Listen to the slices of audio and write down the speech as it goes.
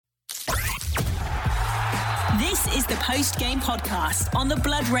This is the post-game podcast on the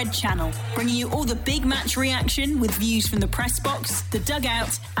Blood Red channel, bringing you all the big match reaction with views from the press box, the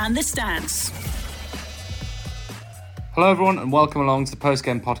dugout and the stands. Hello everyone and welcome along to the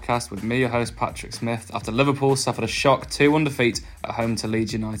post-game podcast with me, your host Patrick Smith, after Liverpool suffered a shock 2-1 defeat at home to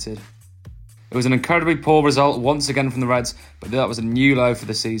Leeds United. It was an incredibly poor result once again from the Reds, but that was a new low for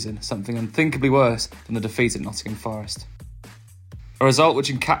the season, something unthinkably worse than the defeat at Nottingham Forest. A result which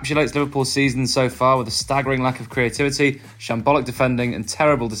encapsulates Liverpool's season so far with a staggering lack of creativity, shambolic defending and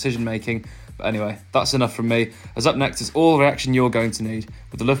terrible decision making. But anyway, that's enough from me, as up next is all the reaction you're going to need,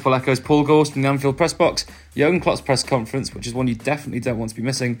 with the Liverpool Echo's Paul Gorst from the Anfield press box, Jurgen Klopp's press conference, which is one you definitely don't want to be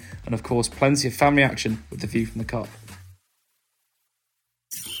missing, and of course plenty of family action with the view from the Kop.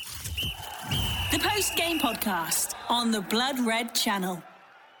 The post-game podcast on the Blood Red channel.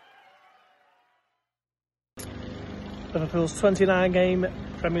 Liverpool's 29-game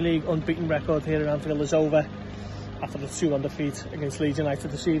Premier League unbeaten record here at Anfield is over after the 2-1 defeat against Leeds United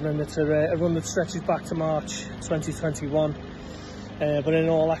this evening. It's a run that stretches back to March 2021, but in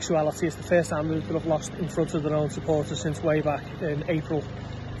all actuality it's the first time Liverpool have lost in front of their own supporters since way back in April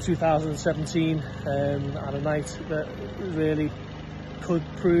 2017, at a night that really could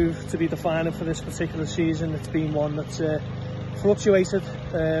prove to be defining for this particular season. It's been one that's fluctuated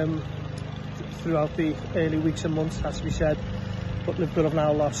throughout the early weeks and months, has to be said, but Liverpool have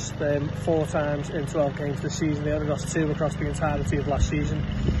now lost 4 times in 12 games this season. They only lost 2 across the entirety of last season.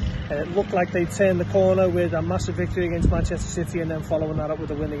 It looked like they turned the corner with a massive victory against Manchester City and then following that up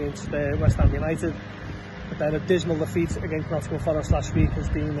with a win against West Ham United. But then a dismal defeat against Nottingham Forest last week has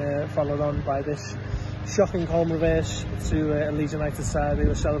been followed on by this shocking home reverse to a Leeds United side who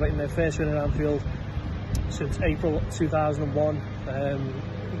were celebrating their first win at Anfield since April 2001.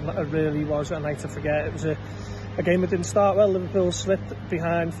 It really was a night to forget. It was a game that didn't start well. Liverpool slipped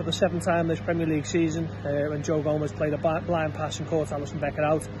behind for the 7th time this Premier League season when Joe Gomez played a blind pass and caught Alisson Becker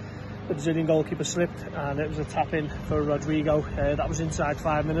out. The Brazilian goalkeeper slipped and it was a tap in for Rodrigo. That was inside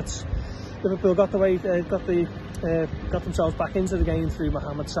 5 minutes. Liverpool got themselves back into the game through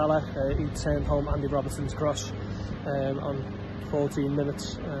Mohamed Salah. He turned home Andy Robertson's cross on 14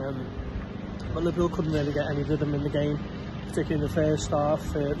 minutes. But Liverpool couldn't really get any rhythm in the game, particularly in the first half.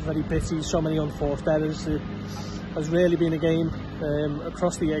 Very bitty, so many unforced errors. It has really been a game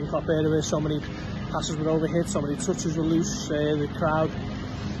across the Jurgen Klopp era where so many passes were overhit, so many touches were loose. The crowd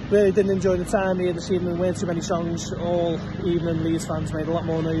really didn't enjoy the time here this evening. There weren't too many songs all evening. Leeds fans made a lot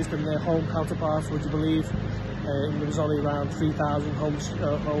more noise than their home counterparts, would you believe? There was only around 3,000 home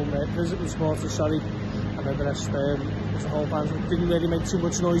visiting supporters, and then the rest was the home fans. Didn't really make too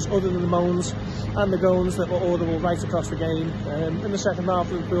much noise other than the moans and the groans that were audible right across the game. In the second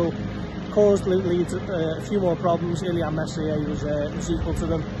half, Liverpool caused Leeds a few more problems. Ilyan Messier was equal to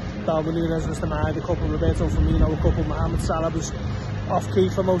them. Darwin Núñez was denied a couple, Roberto Firmino a couple, Mohamed Salah was off-key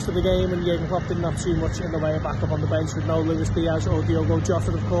for most of the game, and Jurgen Klopp didn't have too much in the way of backup on the bench with no Luis Diaz or Diogo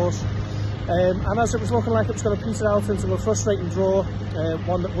Jota, of course. And as it was looking like it was going to peter out into a frustrating draw,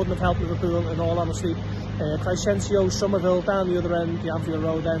 one that wouldn't have helped Liverpool in all honesty, Crescencio Somerville down the other end, the Anfield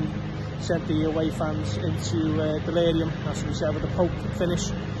Road end, sent the away fans into delirium, as we said, with a pope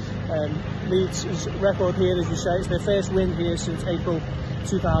finish. Leeds' record here, as we say, it's their first win here since April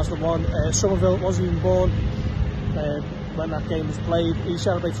 2001. Somerville wasn't even born when that game was played. He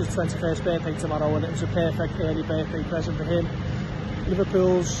celebrates his 21st birthday tomorrow, and it was a perfect early birthday present for him.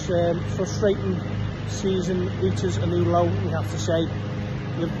 Liverpool's frustrating season reaches a new low, we have to say.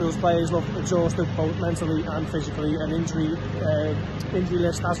 Liverpool's players look exhausted both mentally and physically, and injury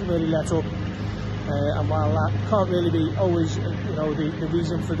list hasn't really let up. And while that can't really be always the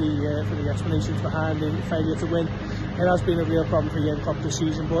reason for the explanations behind the failure to win, it has been a real problem for Jurgen Klopp this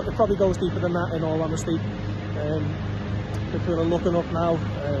season. But it probably goes deeper than that, in all honesty. Liverpool are looking up now.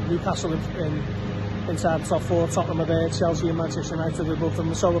 Newcastle inside the top 4, Tottenham are there, Chelsea and Manchester United are above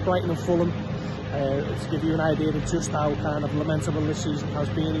them, so are Brighton and Fulham. To give you an idea of just how kind of lamentable this season has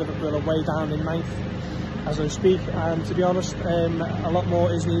been, Liverpool are way down in 9th as I speak, and to be honest, a lot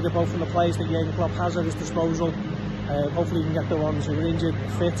more is needed both from the players that Jurgen Klopp has at his disposal. Hopefully he can get the ones who are injured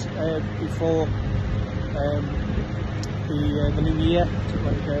fit before the new year,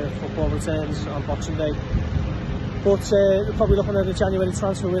 when football returns on Boxing Day. But we're probably looking at a January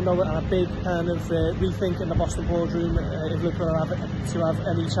transfer window and a big kind of rethink in the Boston boardroom if Liverpool are to have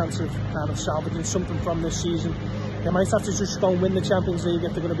any chance of kind of salvaging something from this season. They might have to just go and win the Champions League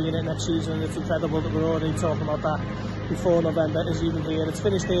if they're going to be in it next season, and it's incredible that we're already talking about that before November is even here. It's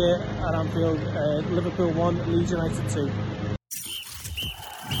finished here at Anfield, Liverpool 1, Leeds United 2.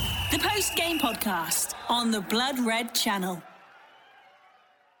 The post-game podcast on the Blood Red channel.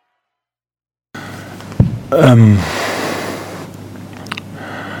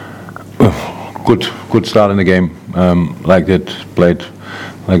 Good start in the game. Like it played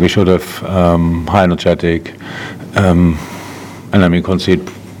like we should have. High energetic, and then we concede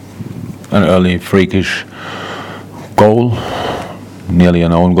an early freakish goal, nearly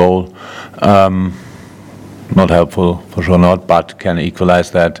an own goal. Not helpful, for sure not, but can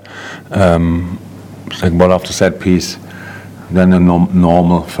equalize that. Second ball after set piece, then a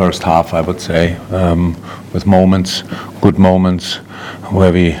normal first half, I would say, with moments, good moments,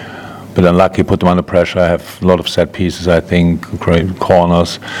 where we, but unlucky, put them under pressure. I have a lot of set pieces, I think, great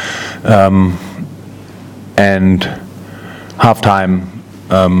corners. And halftime,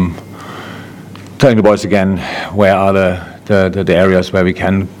 telling the boys again where are the areas where we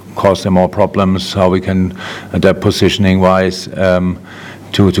can cause them more problems, how we can adapt positioning-wise,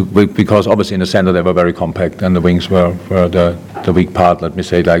 because obviously in the center they were very compact and the wings were the weak part, let me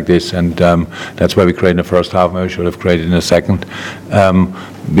say it like this, and that's where we created in the first half, maybe we should have created in the second.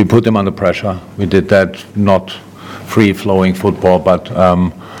 We put them under pressure. We did that, not free-flowing football, but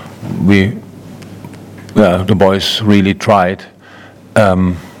the boys really tried.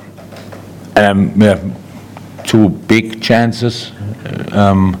 And we have two big chances,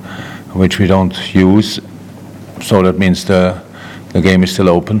 which we don't use, so that means the game is still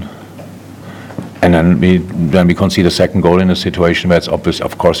open. And then we concede a second goal in a situation where it's obvious.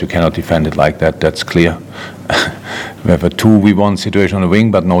 Of course, you cannot defend it like that. That's clear. We have a 2v1 situation on the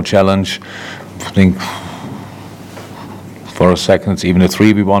wing, but no challenge. I think for a second it's even a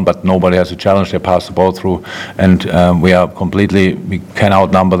 3v1, but nobody has a challenge. They pass the ball through, and we can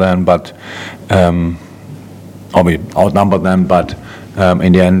outnumber them, but we outnumbered them. But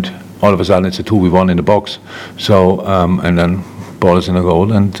in the end, all of a sudden it's a 2v1 in the box. So and then ball is in a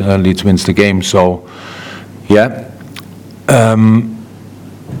goal, and Leeds wins the game. So yeah,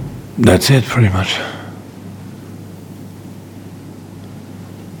 that's it pretty much.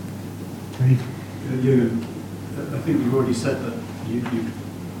 Jürgen, I think you've already said that you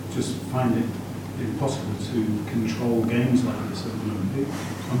just find it impossible to control games like this at the moment.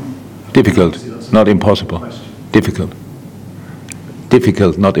 Difficult, not impossible. Difficult,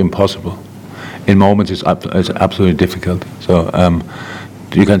 not impossible. In moments it's absolutely difficult. So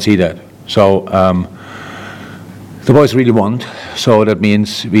you can see that. So the boys really want. So that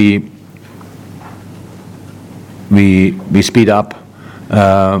means we speed up.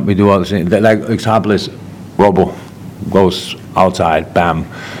 We do all the things. Like example is Robbo goes outside, bam,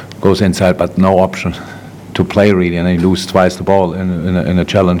 goes inside, but no option to play really, and then he loses twice the ball in a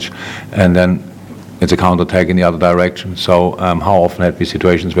challenge, and then it's a counter-attack in the other direction. So how often have we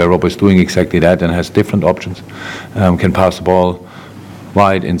situations where Robbo is doing exactly that and has different options, can pass the ball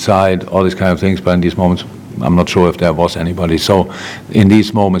wide, inside, all these kind of things, but in these moments I'm not sure if there was anybody. So in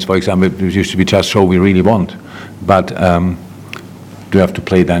these moments, for example, it used to be just show we really want, but you have to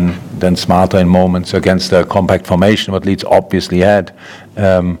play then smarter in moments against a compact formation, what Leeds obviously had.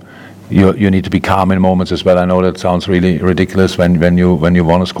 You need to be calm in moments as well. I know that sounds really ridiculous when you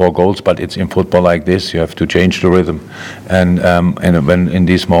want to score goals, but it's in football like this. You have to change the rhythm, and when in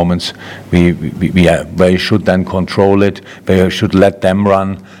these moments we should then control it. We should let them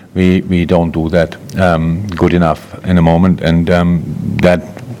run. We don't do that good enough in a moment, and that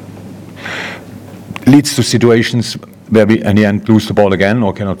leads to situations where we in the end lose the ball again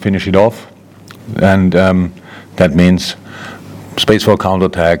or cannot finish it off, and that means space for a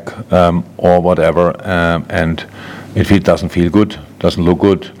counter-attack or whatever, and it doesn't feel good, doesn't look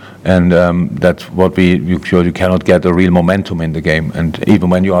good, and that's what you cannot get a real momentum in the game. And even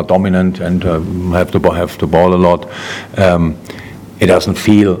when you are dominant and have the ball a lot, it doesn't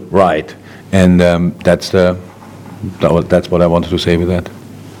feel right, and that's what I wanted to say with that.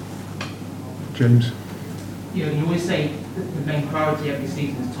 James? You always say that the main priority every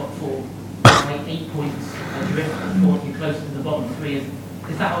season is top four. Like 8 points adrift, fourth, you're closer to the bottom three.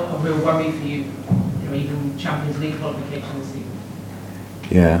 Is that a real worry for you? Even Champions League qualification this season?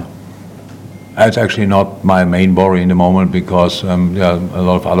 Yeah, it's actually not my main worry in the moment, because a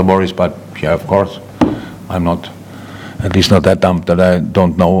lot of other worries. But yeah, of course, I'm not, at least not that dumb that I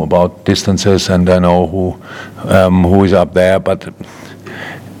don't know about distances and I know who is up there. But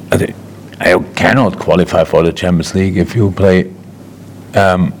I cannot qualify for the Champions League if you play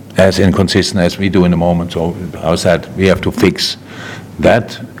as inconsistent as we do in the moment. So I said we have to fix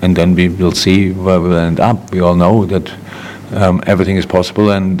that, and then we will see where we'll end up. We all know that everything is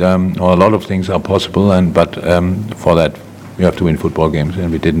possible, and or a lot of things are possible, but for that we have to win football games, and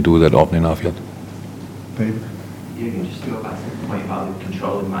we didn't do that often enough yet. David? You can just go back to the point about the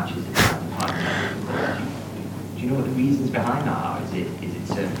controlling matches. Do you know what the reasons behind that are? Is it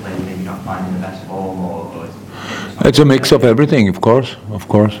certain players maybe not finding the best form, or It's a mix of everything, of course.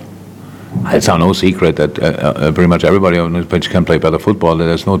 It's no secret that pretty much everybody on the pitch can play better football.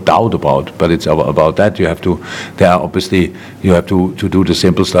 There's no doubt about. But it's about that. You have to. You have to do the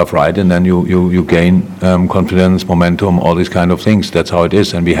simple stuff right, and then you gain confidence, momentum, all these kind of things. That's how it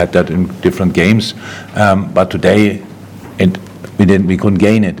is, and we had that in different games. But today, we couldn't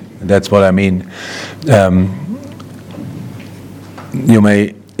gain it. That's what I mean. You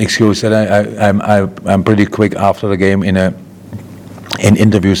may excuse that I'm pretty quick after the game in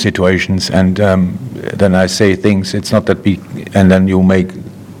interview situations, and then I say things. It's not that and then you make,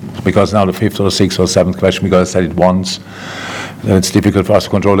 because now the fifth or sixth or seventh question, because I said it once, that it's difficult for us to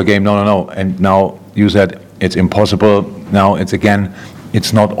control the game. No. And now you said it's impossible. Now it's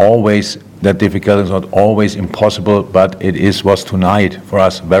not always that difficult. It's not always impossible, but was tonight for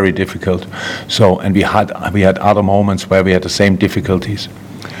us very difficult. So, and we had other moments where we had the same difficulties.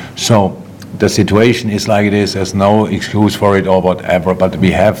 So the situation is like it is. There's no excuse for it or whatever, but we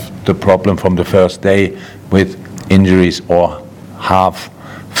have the problem from the first day with injuries or half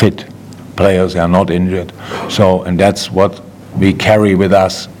fit players. They are not injured. So, and that's what we carry with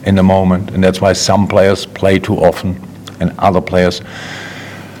us in the moment, and that's why some players play too often and other players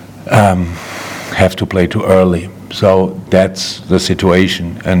have to play too early. So that's the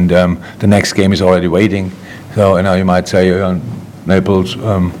situation, and the next game is already waiting. So you might say, Naples,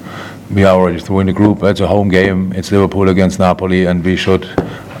 we are already through in the group. It's a home game. It's Liverpool against Napoli, and we should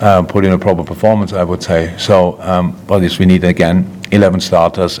put in a proper performance, I would say. So, but we need again 11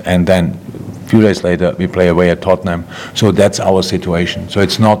 starters, and then a few days later we play away at Tottenham. So that's our situation. So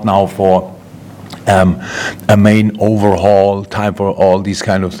it's not now for a main overhaul, time for all these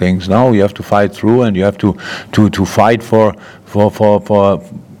kind of things. No, you have to fight through, and you have to fight for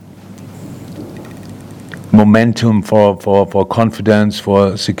momentum, for confidence,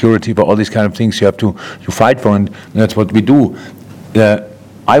 for security, for all these kind of things. You fight for, and that's what we do.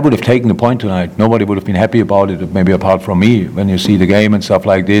 I would have taken the point tonight. Nobody would have been happy about it, maybe apart from me. When you see the game and stuff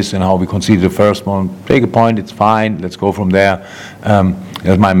like this, and how we conceded the first one, take a point. It's fine. Let's go from there.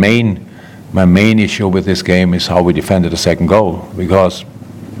 That's my main issue with this game is how we defended the second goal, because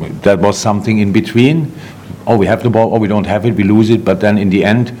that was something in between. Oh, we have the ball, or we don't have it, we lose it. But then in the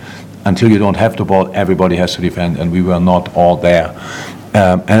end, until you don't have the ball, everybody has to defend, and we were not all there.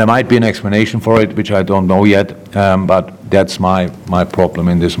 And there might be an explanation for it, which I don't know yet, but that's my problem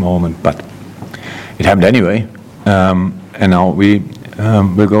in this moment. But it happened anyway, and now we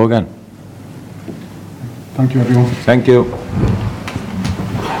will go again. Thank you, everyone. Thank you.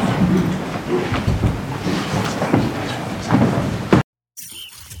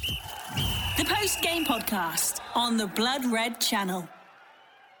 The post-game podcast on the Blood Red Channel.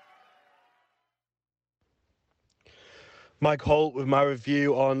 Mike Holt with my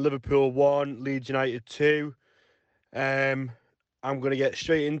review on Liverpool 1, Leeds United 2. I'm going to get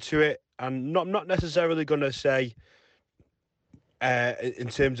straight into it, and not necessarily going to say in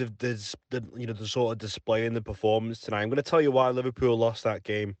terms of the sort of display in the performance tonight. I'm going to tell you why Liverpool lost that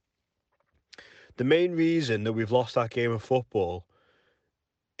game. The main reason that we've lost that game of football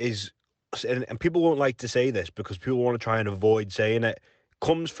is, and people won't like to say this because people want to try and avoid saying it,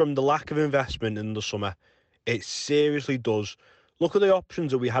 comes from the lack of investment in the summer. It seriously does. Look at the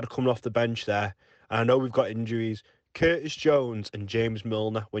options that we had coming off the bench there. And I know we've got injuries. Curtis Jones and James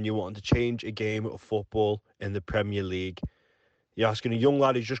Milner, when you want to change a game of football in the Premier League. You're asking a young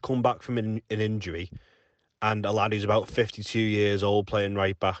lad who's just come back from an injury, and a lad who's about 52 years old playing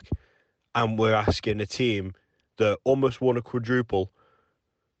right back. And we're asking a team that almost won a quadruple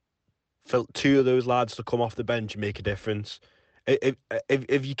for two of those lads to come off the bench and make a difference.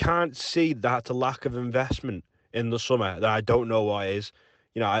 If you can't see that's a lack of investment in the summer, then I don't know what is.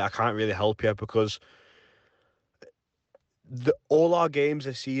 I can't really help you, because all our games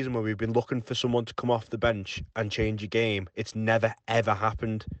this season where we've been looking for someone to come off the bench and change a game, it's never ever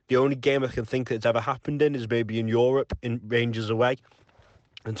happened. The only game I can think that it's ever happened in is maybe in Europe, in Rangers away,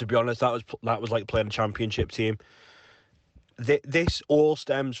 and to be honest, that was like playing a championship team. This all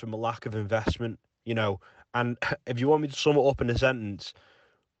stems from a lack of investment, And if you want me to sum it up in a sentence,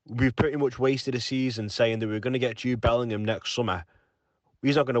 we've pretty much wasted a season saying that we're going to get Jude Bellingham next summer.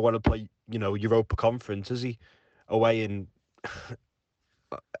 He's not going to want to play, Europa Conference, is he? Away in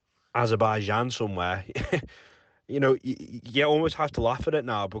Azerbaijan somewhere. You almost have to laugh at it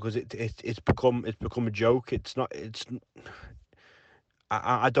now, because it's become a joke. It's not.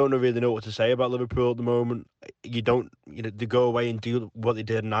 I don't really know what to say about Liverpool at the moment. They go away and do what they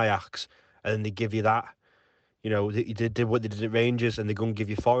did in Ajax, and then they give you that. They did what they did at Rangers, and they're going to give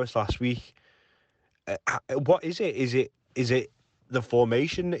you Forest last week. What is it? Is it the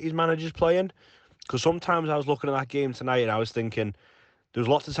formation that his manager's playing? Because sometimes I was looking at that game tonight and I was thinking, there was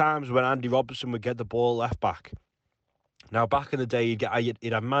lots of times when Andy Robertson would get the ball left back. Now, back in the day,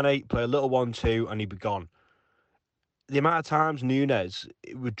 he'd have Mane, play a little 1-2, and he'd be gone. The amount of times Nunes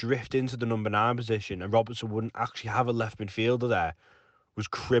would drift into the number 9 position and Robertson wouldn't actually have a left midfielder there was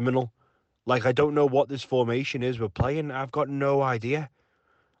criminal. Like, I don't know what this formation is we're playing. I've got no idea.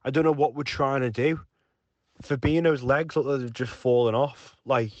 I don't know what we're trying to do. Fabinho's legs look like they've just fallen off.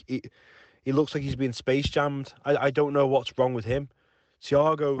 Like, he looks like he's been space jammed. I don't know what's wrong with him.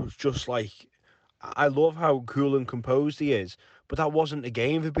 Thiago's just like... I love how cool and composed he is, but that wasn't a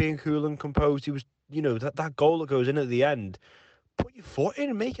game for being cool and composed. He was, that goal that goes in at the end, put your foot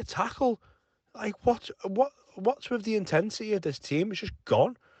in and make a tackle. Like, what's with the intensity of this team? It's just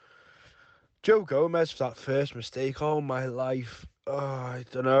gone. Joe Gomez for that first mistake, oh my life. Oh, I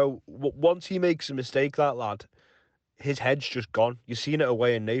don't know. Once he makes a mistake, that lad, his head's just gone. You've seen it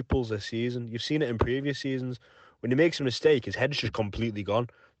away in Naples this season. You've seen it in previous seasons. When he makes a mistake, his head's just completely gone.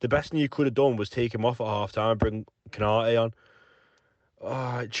 The best thing you could have done was take him off at half-time, bring Konate on.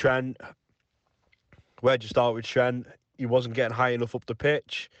 Oh, Trent. Where'd you start with Trent? He wasn't getting high enough up the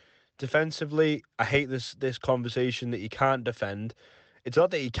pitch. Defensively, I hate this conversation that he can't defend. It's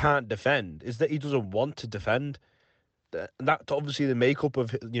not that he can't defend, it's that he doesn't want to defend. That's obviously the makeup of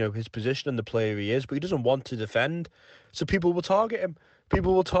his position and the player he is, but he doesn't want to defend. So people will target him.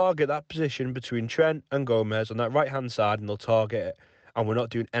 People will target that position between Trent and Gomez on that right-hand side, and they'll target it. And we're not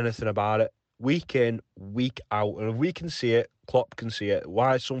doing anything about it. Week in, week out. And if we can see it, Klopp can see it.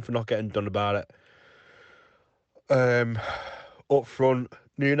 Why is something not getting done about it? Up front,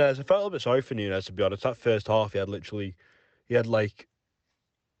 Nunes. I felt a bit sorry for Nunes, to be honest. That first half, he had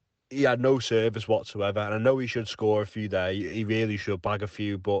no service whatsoever. And I know he should score a few there. He really should bag a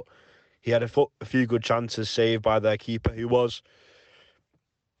few. But he had a few good chances saved by their keeper, who was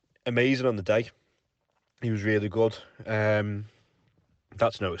amazing on the day. He was really good.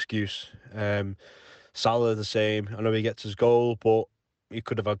 That's no excuse. Salah the same. I know he gets his goal, but he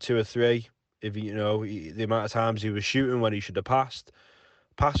could have had 2 or 3. If the amount of times he was shooting when he should have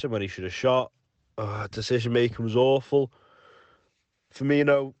passing when he should have shot. Decision making was awful. For me,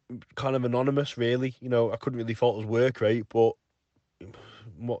 kind of anonymous, really. I couldn't really fault his work rate, but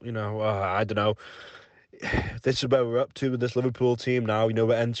I don't know. This is where we're up to with this Liverpool team now.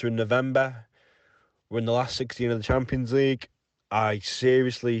 We're entering November. We're in the last 16 of the Champions League. I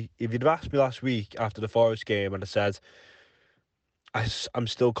seriously, if you'd have asked me last week after the Forest game and I said, I'm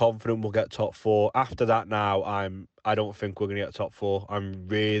still confident we'll get top 4. After that now, I don't think we're going to get top 4. I'm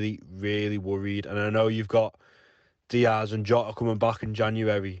really, really worried. And I know you've got Diaz and Jota coming back in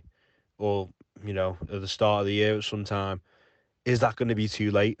January or, at the start of the year at some time. Is that going to be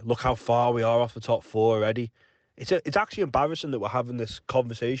too late? Look how far we are off the top 4 already. It's actually embarrassing that we're having this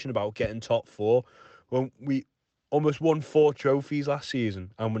conversation about getting top 4 when we almost won 4 trophies last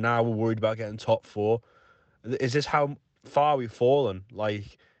season, and we're worried about getting top 4. Is this how far we've fallen?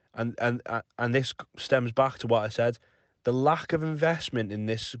 And this stems back to what I said. The lack of investment in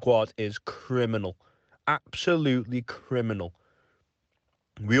this squad is criminal, absolutely criminal.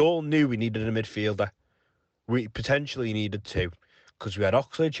 We all knew we needed a midfielder. We potentially needed 2 because we had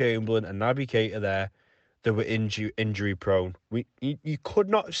Oxlade-Chamberlain and Naby Keita there that were injury prone. You could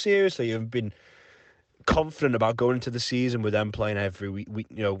not seriously have been confident about going into the season with them playing every week,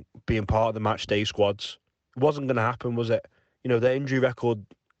 being part of the match day squads. It wasn't going to happen, was it? Their injury record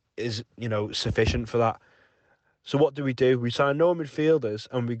is, sufficient for that. So what do? We sign no midfielders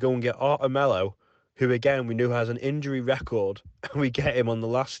and we go and get Arthur Melo, who again we knew has an injury record, and we get him on the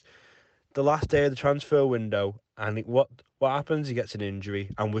last day of the transfer window, and what happens? He gets an injury,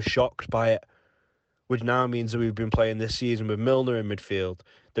 and we're shocked by it, which now means that we've been playing this season with Milner in midfield,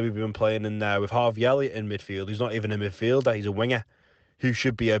 that we've been playing in there with Harvey Elliott in midfield. He's not even a midfielder, he's a winger who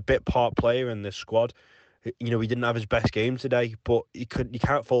should be a bit part player in this squad. He didn't have his best game today, but you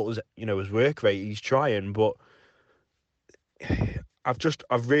can't fault his work rate. He's trying, but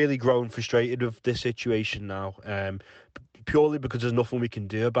I've really grown frustrated with this situation now, purely because there's nothing we can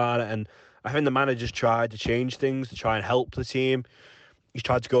do about it. And I think the manager's tried to change things to try and help the team. He's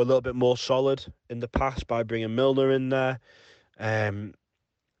tried to go a little bit more solid in the past by bringing Milner in there,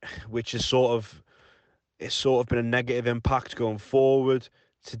 which is sort of been a negative impact going forward.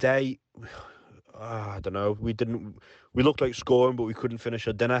 Today, I don't know. We looked like scoring, but we couldn't finish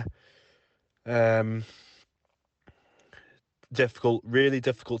our dinner. Really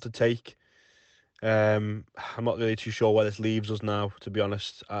difficult to take. I'm not really too sure where this leaves us now, to be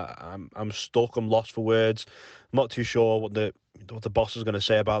honest. I'm stuck. I'm lost for words. I'm not too sure what the boss is going to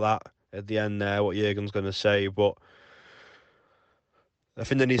say about that at the end there, what Jurgen's going to say, but I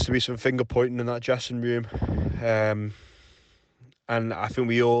think there needs to be some finger pointing in that dressing room. And I think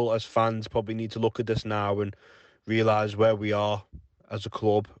we all, as fans, probably need to look at this now and realise where we are as a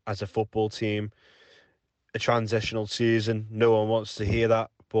club, as a football team. A transitional season. No one wants to hear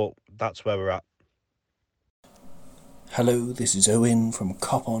that, but that's where we're at. Hello, this is Owen from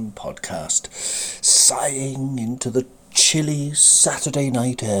Cop On Podcast, sighing into the chilly Saturday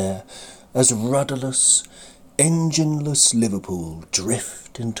night air as rudderless, engineless Liverpool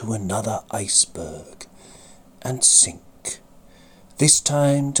drift into another iceberg and sink. This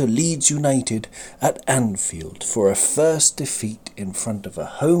time to Leeds United at Anfield for a first defeat in front of a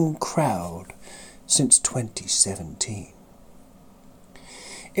home crowd since 2017.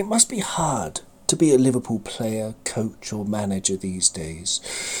 It must be hard to be a Liverpool player, coach or manager these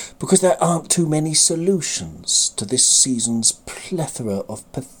days, because there aren't too many solutions to this season's plethora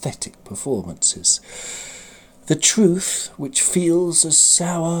of pathetic performances. The truth, which feels as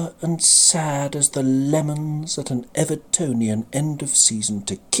sour and sad as the lemons at an Evertonian end-of-season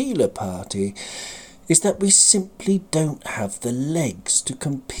tequila party, is that we simply don't have the legs to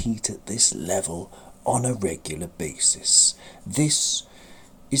compete at this level on a regular basis. This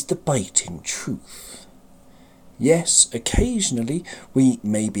is the biting truth. Yes, occasionally we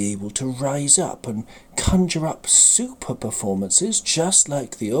may be able to rise up and conjure up super performances just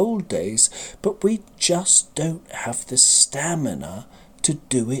like the old days, but we just don't have the stamina to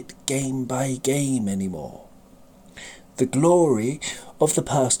do it game by game anymore. The glory of the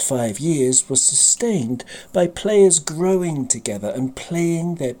past 5 years was sustained by players growing together and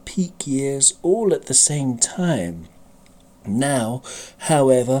playing their peak years all at the same time. Now,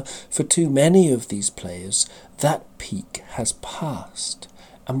 however, for too many of these players, that peak has passed,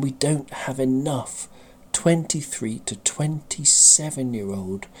 and we don't have enough 23 to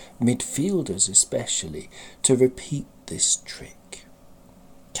 27-year-old midfielders especially to repeat this trick.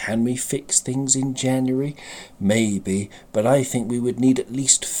 Can we fix things in January? Maybe, but I think we would need at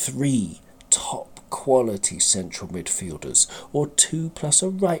least 3 top quality central midfielders, or 2 plus a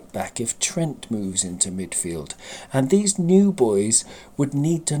right back if Trent moves into midfield, and these new boys would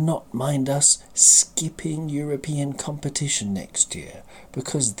need to not mind us skipping European competition next year,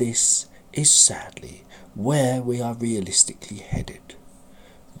 because this is sadly where we are realistically headed.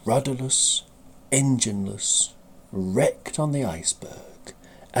 Rudderless, engineless, wrecked on the iceberg,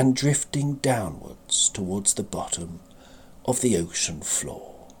 and drifting downwards towards the bottom of the ocean floor.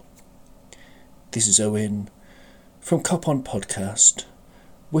 This is Owen from Cop On Podcast,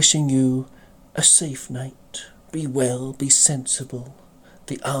 wishing you a safe night. Be well, be sensible.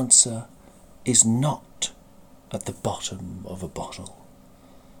 The answer is not at the bottom of a bottle.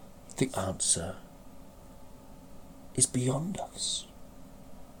 The answer is beyond us.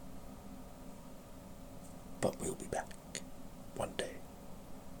 But we'll be back one day,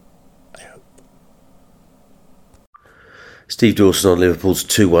 I hope. Steve Dawson on Liverpool's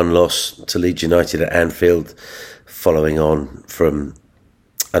 2-1 loss to Leeds United at Anfield, following on from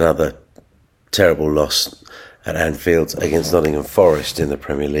another terrible loss at Anfield against Nottingham Forest in the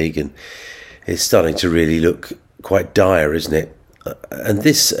Premier League, and it's starting to really look quite dire, isn't it? And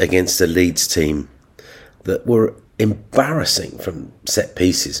this against a Leeds team that were embarrassing from set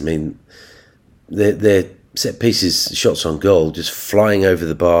pieces. I mean, their set pieces, shots on goal, just flying over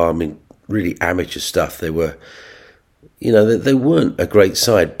the bar. I mean, really amateur stuff. They were... You know, they weren't a great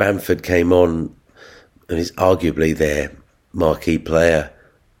side. Bamford came on and he's arguably their marquee player,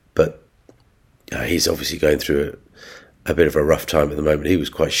 but he's obviously going through a bit of a rough time at the moment. He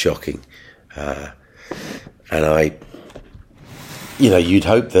was quite shocking. And you'd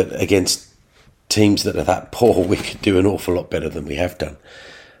hope that against teams that are that poor, we could do an awful lot better than we have done.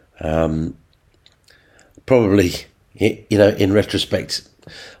 Probably, in retrospect,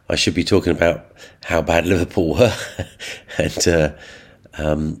 I should be talking about how bad Liverpool were and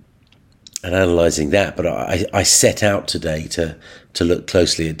analysing that. But I set out today to look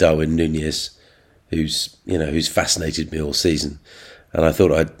closely at Darwin Núñez, who's fascinated me all season. And I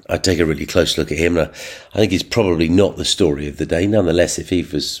thought I'd take a really close look at him. And I think he's probably not the story of the day. Nonetheless, if he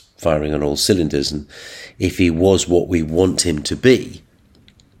was firing on all cylinders and if he was what we want him to be,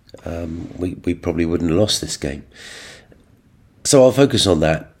 we probably wouldn't have lost this game. So I'll focus on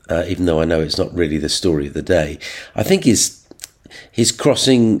that. Even though I know it's not really the story of the day. I think his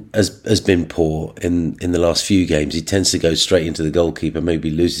crossing has been poor in the last few games. He tends to go straight into the goalkeeper, maybe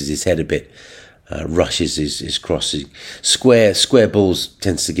loses his head a bit, rushes his crossing. Square balls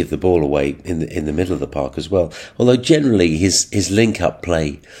tends to give the ball away in the middle of the park as well. Although generally his link-up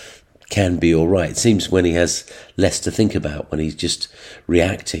play can be all right. It seems when he has less to think about, when he's just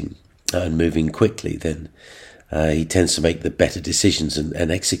reacting and moving quickly, then He tends to make the better decisions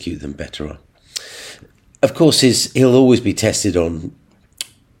and execute them better on. Of course, he'll always be tested on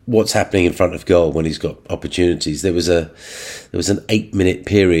what's happening in front of goal when he's got opportunities. There was an 8-minute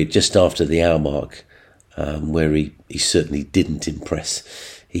period just after the hour mark where he certainly didn't impress.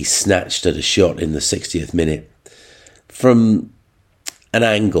 He snatched at a shot in the 60th minute from an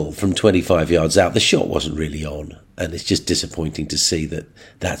angle from 25 yards out. The shot wasn't really on, and it's just disappointing to see that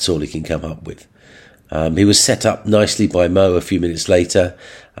that's all he can come up with. He was set up nicely by Mo a few minutes later,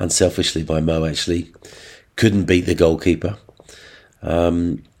 unselfishly by Mo actually. Couldn't beat the goalkeeper.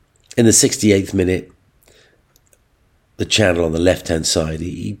 In the 68th minute, the channel on the left-hand side,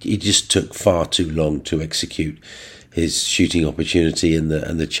 he just took far too long to execute his shooting opportunity, and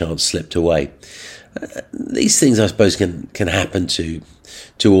the chance slipped away. These things, I suppose, can happen to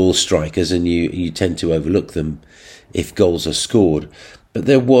all strikers, and you tend to overlook them if goals are scored. But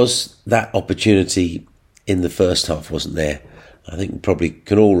there was that opportunity in the first half, wasn't there? I think we probably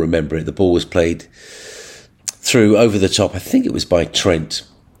can all remember it. The ball was played through over the top. I think it was by Trent.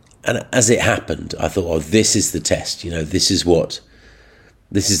 And as it happened, I thought, this is the test. This is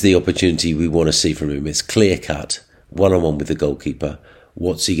the opportunity we want to see from him. It's clear cut, one-on-one with the goalkeeper.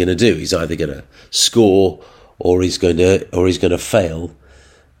 What's he going to do? He's either going to score or he's going to fail.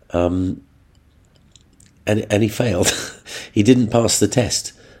 And he failed. He didn't pass the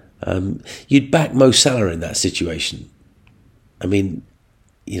test. You'd back Mo Salah in that situation. I mean,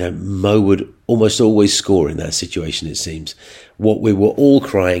 Mo would almost always score in that situation, it seems. What we were all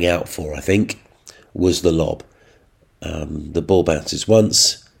crying out for, I think, was the lob. The ball bounces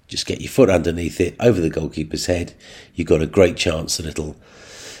once, just get your foot underneath it, over the goalkeeper's head. You've got a great chance that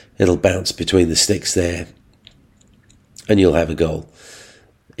it'll bounce between the sticks there, and you'll have a goal.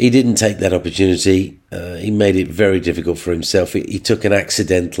 He didn't take that opportunity. He made it very difficult for himself. He took an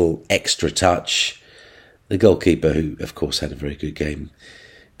accidental extra touch. The goalkeeper, who of course had a very good game,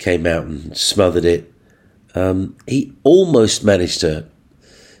 came out and smothered it. He almost managed to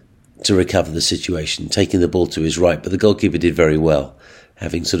recover the situation, taking the ball to his right, but the goalkeeper did very well,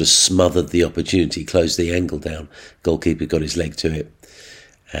 having sort of smothered the opportunity, closed the angle down. Goalkeeper got his leg to it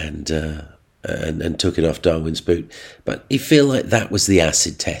and took it off Darwin's boot. But you feel like that was the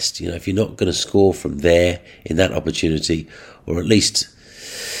acid test. If you're not going to score from there in that opportunity, or at least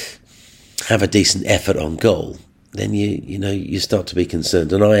have a decent effort on goal, then you start to be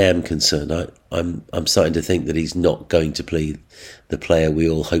concerned, and I am concerned. I'm starting to think that he's not going to be the player we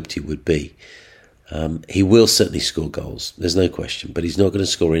all hoped he would be. He will certainly score goals, there's no question, but he's not going to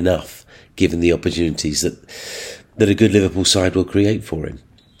score enough given the opportunities that a good Liverpool side will create for him.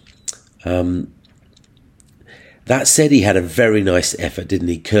 That said, he had a very nice effort, didn't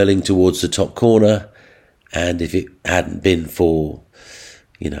he? Curling towards the top corner, and if it hadn't been for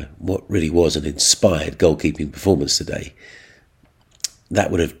what really was an inspired goalkeeping performance today, that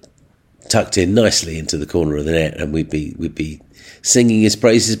would have tucked in nicely into the corner of the net, and we'd be singing his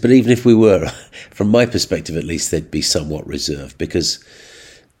praises. But even if we were, from my perspective at least, they'd be somewhat reserved, because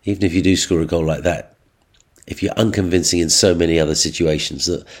even if you do score a goal like that, if you're unconvincing in so many other situations,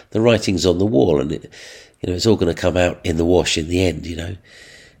 that the writing's on the wall, and it's all going to come out in the wash in the end. You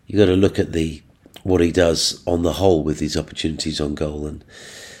got to look at what he does on the whole with these opportunities on goal, and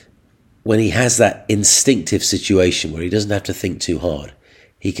when he has that instinctive situation where he doesn't have to think too hard,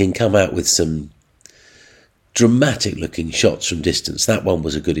 he can come out with some dramatic looking shots from distance. That one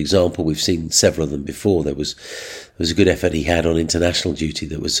was a good example. We've seen several of them before. There was a good effort he had on international duty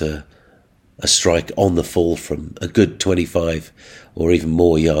that was a strike on the full from a good 25 or even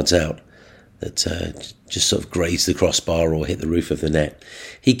more yards out that just sort of grazed the crossbar or hit the roof of the net.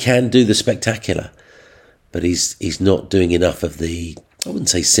 He can do the spectacular, but he's not doing enough of the, I wouldn't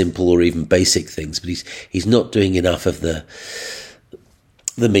say simple or even basic things, but he's not doing enough of the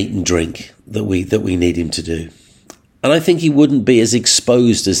meat and drink that we need him to do. And I think he wouldn't be as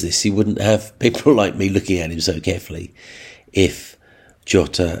exposed as this. He wouldn't have people like me looking at him so carefully if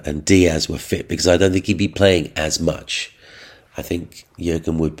Jota and Diaz were fit, because I don't think he'd be playing as much. I think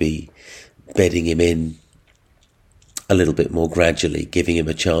Jurgen would be bedding him in a little bit more gradually, giving him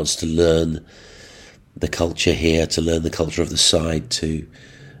a chance to learn the culture here, to learn the culture of the side, to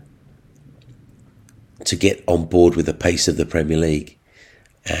get on board with the pace of the Premier League,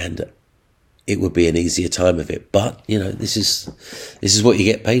 and it would be an easier time of it. But this is what you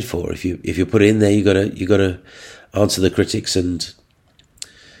get paid for. If you put it in there, you got to answer the critics and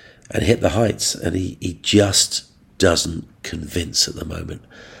hit the heights, and he just doesn't convince at the moment.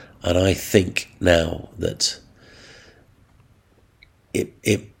 And I think now that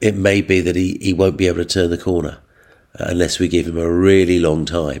it may be that he won't be able to turn the corner unless we give him a really long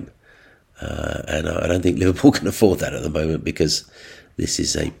time. And I don't think Liverpool can afford that at the moment because this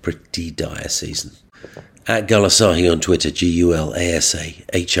is a pretty dire season. At Gulasahi on Twitter,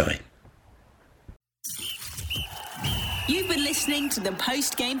 GULASAHI. You've been listening to the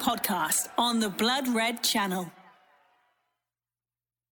Post Game Podcast on the Blood Red Channel.